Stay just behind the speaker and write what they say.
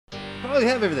probably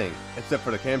have everything except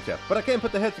for the camshaft, but I can't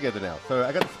put the head together now. So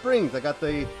I got the springs, I got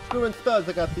the screw and studs,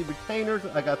 I got the retainers,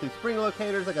 I got the spring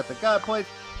locators, I got the guide plates,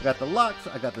 I got the locks,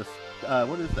 I got this,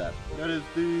 what is that? That is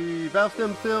the valve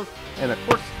stem seals, and of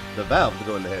course the valves to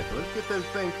go in the head. So let's get those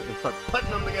things and start putting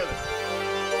them together.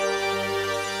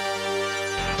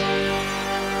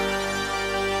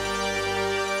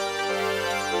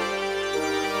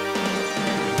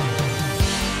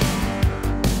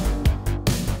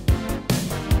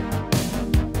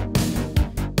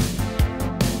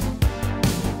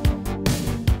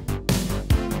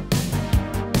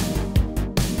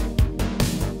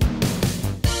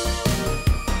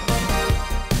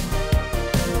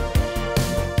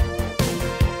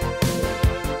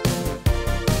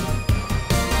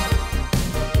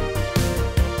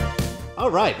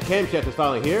 Alright, the camshaft is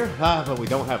finally here, but we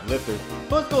don't have lifters.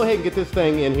 So let's go ahead and get this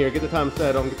thing in here, get the time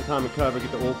set on, get the timing cover,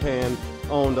 get the oil pan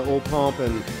on, the oil pump,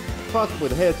 and possibly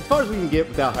the heads as far as we can get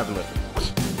without having lifters.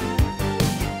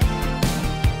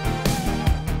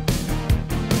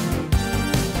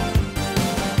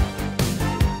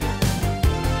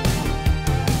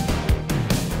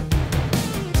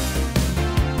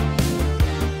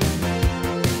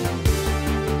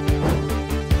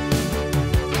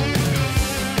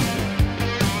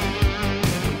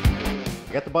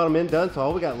 I got the bottom end done, so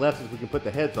all we got left is we can put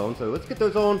the heads on. So let's get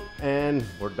those on, and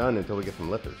we're done until we get some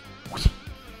lifters.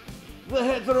 The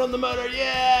heads are on the motor,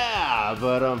 yeah!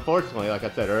 But unfortunately, like I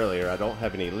said earlier, I don't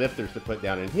have any lifters to put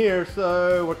down in here,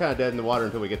 so we're kind of dead in the water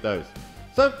until we get those.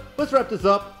 So let's wrap this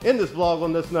up, end this vlog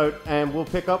on this note, and we'll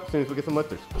pick up as soon as we get some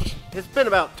lifters. It's been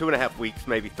about 2.5 weeks,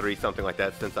 maybe 3, something like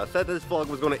that, since I said this vlog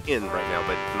was going to end right now,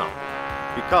 but it's not.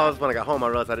 Because when I got home, I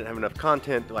realized I didn't have enough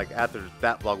content, like after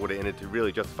that vlog would have ended, to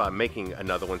really justify making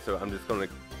another one. So I'm just going to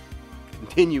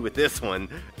continue with this one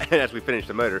as we finish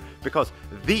the motor, because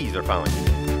these are finally here.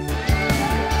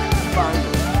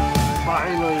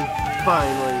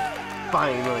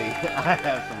 Finally, I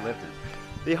have some lifters.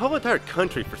 The whole entire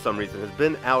country, for some reason, has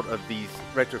been out of these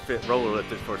retrofit roller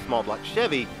lifters for a small block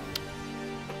Chevy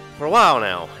for a while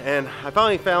now, and I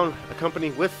finally found a company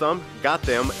with some, got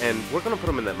them, and we're going to put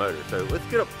them in that motor. So let's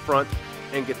get up front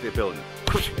and get the ability.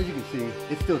 As you can see,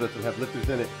 it still doesn't have lifters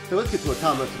in it, so let's get to a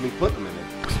time lapse of me putting them in it.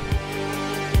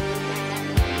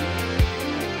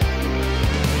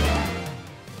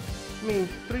 I mean,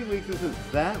 3 weeks isn't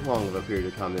that long of a period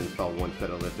of time to install one set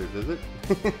of lifters, is it?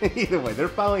 Either way, they're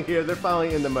finally here, they're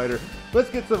finally in the motor. Let's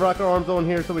get the rocker arms on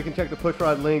here so we can check the push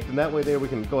rod length, and that way there we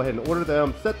can go ahead and order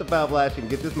them, set the valve lash, and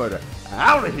get this motor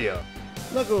out of here.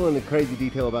 I'm not going into crazy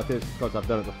detail about this because I've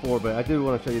done it before, but I do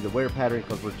want to show you the wear pattern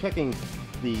because we're checking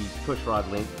the push rod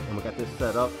length, and we got this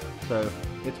set up, so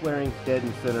it's wearing dead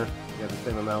in center. You have the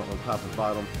same amount on top and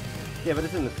bottom. Yeah, but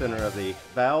it's in the center of the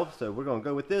valve, so we're going to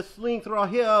go with this length right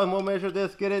here, and we'll measure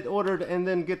this, get it ordered, and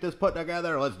then get this put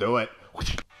together. Let's do it.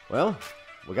 Well,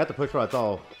 we got the push rods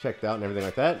all checked out and everything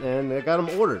like that, and I got them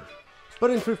ordered.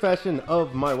 But in true fashion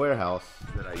of my warehouse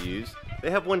that I use, they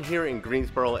have one here in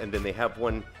Greensboro, and then they have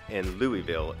one in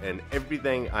Louisville, and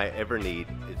everything I ever need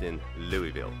is in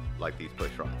Louisville, like these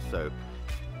push rods. So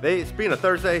it's being a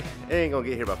Thursday, it ain't gonna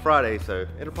get here by Friday, so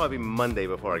it'll probably be Monday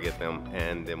before I get them,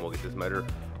 and then we'll get this motor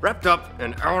wrapped up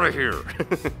and out of here.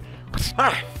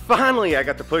 Alright, finally I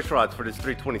got the push rods for this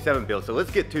 327 build, so let's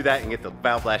get to that and get the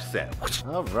valve lash set.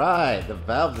 Alright, the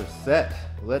valves are set.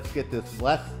 Let's get this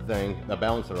last thing, the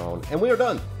balancer, on, and we are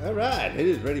done. Alright, it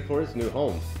is ready for its new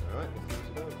home. Alright, let's get